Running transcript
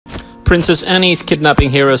Princess Anne's kidnapping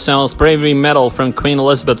hero sells Bravery medal from Queen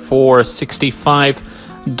Elizabeth for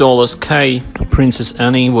 $65K. Princess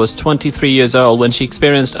Anne was 23 years old when she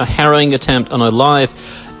experienced a harrowing attempt on her life.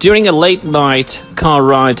 During a late-night car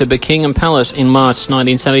ride to Buckingham Palace in March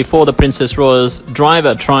 1974, the Princess Royal's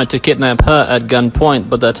driver tried to kidnap her at gunpoint,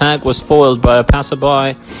 but the attack was foiled by a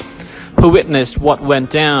passerby who witnessed what went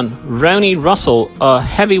down. Ronnie Russell, a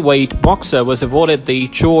heavyweight boxer, was awarded the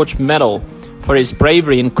George Medal for his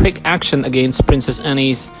bravery and quick action against Princess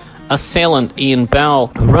Anne's assailant Ian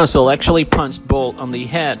Bell. Russell actually punched Ball on the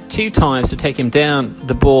head 2 times to take him down.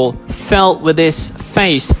 The Ball fell with his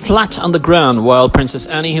face flat on the ground, while Princess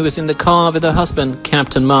Anne, who was in the car with her husband,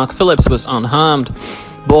 Captain Mark Phillips, was unharmed.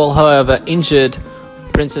 Ball, however, injured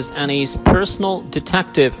Princess Anne's personal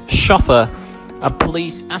detective, chauffeur, a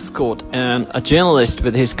police escort, and a journalist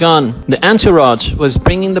with his gun. The entourage was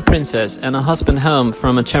bringing the princess and her husband home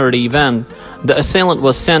from a charity event. The assailant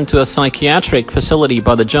was sent to a psychiatric facility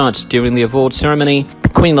by the judge. During the award ceremony,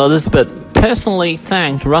 Queen Elizabeth personally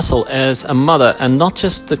thanked Russell as a mother and not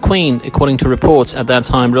just the Queen. According to reports at that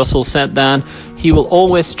time, Russell said that he will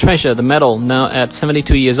always treasure the medal. Now at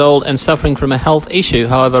 72 years old and suffering from a health issue,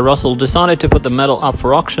 however, Russell decided to put the medal up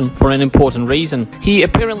for auction for an important reason. He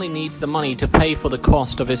apparently needs the money to pay for the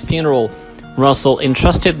cost of his funeral. Russell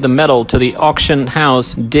entrusted the medal to the auction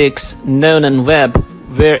house Dix, Nonan Webb,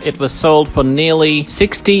 where it was sold for nearly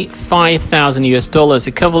 $65,000,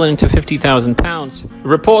 equivalent to £50,000.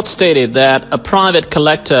 Reports stated that a private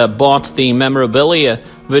collector bought the memorabilia,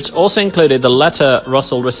 which also included the letter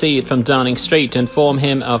Russell received from Downing Street to inform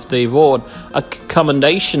him of the award, a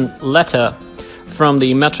commendation letter from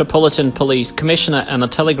the Metropolitan Police Commissioner, and a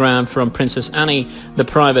telegram from Princess Anne. The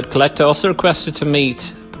private collector also requested to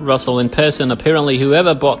meet Russell in person. Apparently,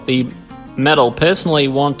 whoever bought the medal personally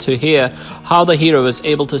want to hear how the hero was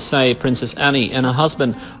able to save Princess Anne and her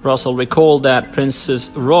husband. Russell recalled that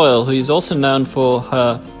Princess Royal, who is also known for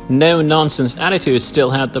her no-nonsense attitude,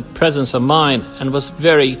 still had the presence of mind and was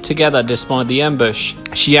very together despite the ambush.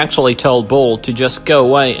 She actually told Ball to just go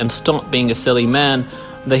away and stop being a silly man.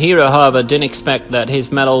 The hero, however, didn't expect that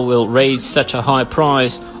his medal will raise such a high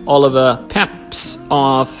price. Oliver Pepys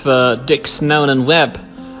of Dix, Nonan Webb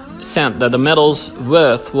said that the medal's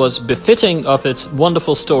worth was befitting of its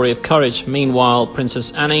wonderful story of courage. Meanwhile,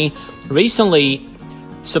 Princess Anne recently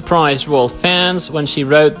surprised royal fans when she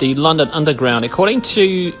rode the London Underground. According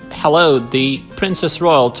to Hello, the Princess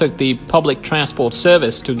Royal took the public transport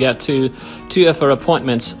service to get to 2 of her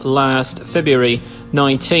appointments last February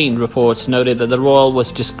 19. Reports noted that the royal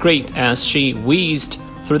was discreet as she wheezed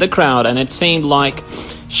through the crowd, and it seemed like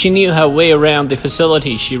she knew her way around the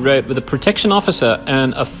facility. She rode with a protection officer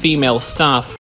and a female staff.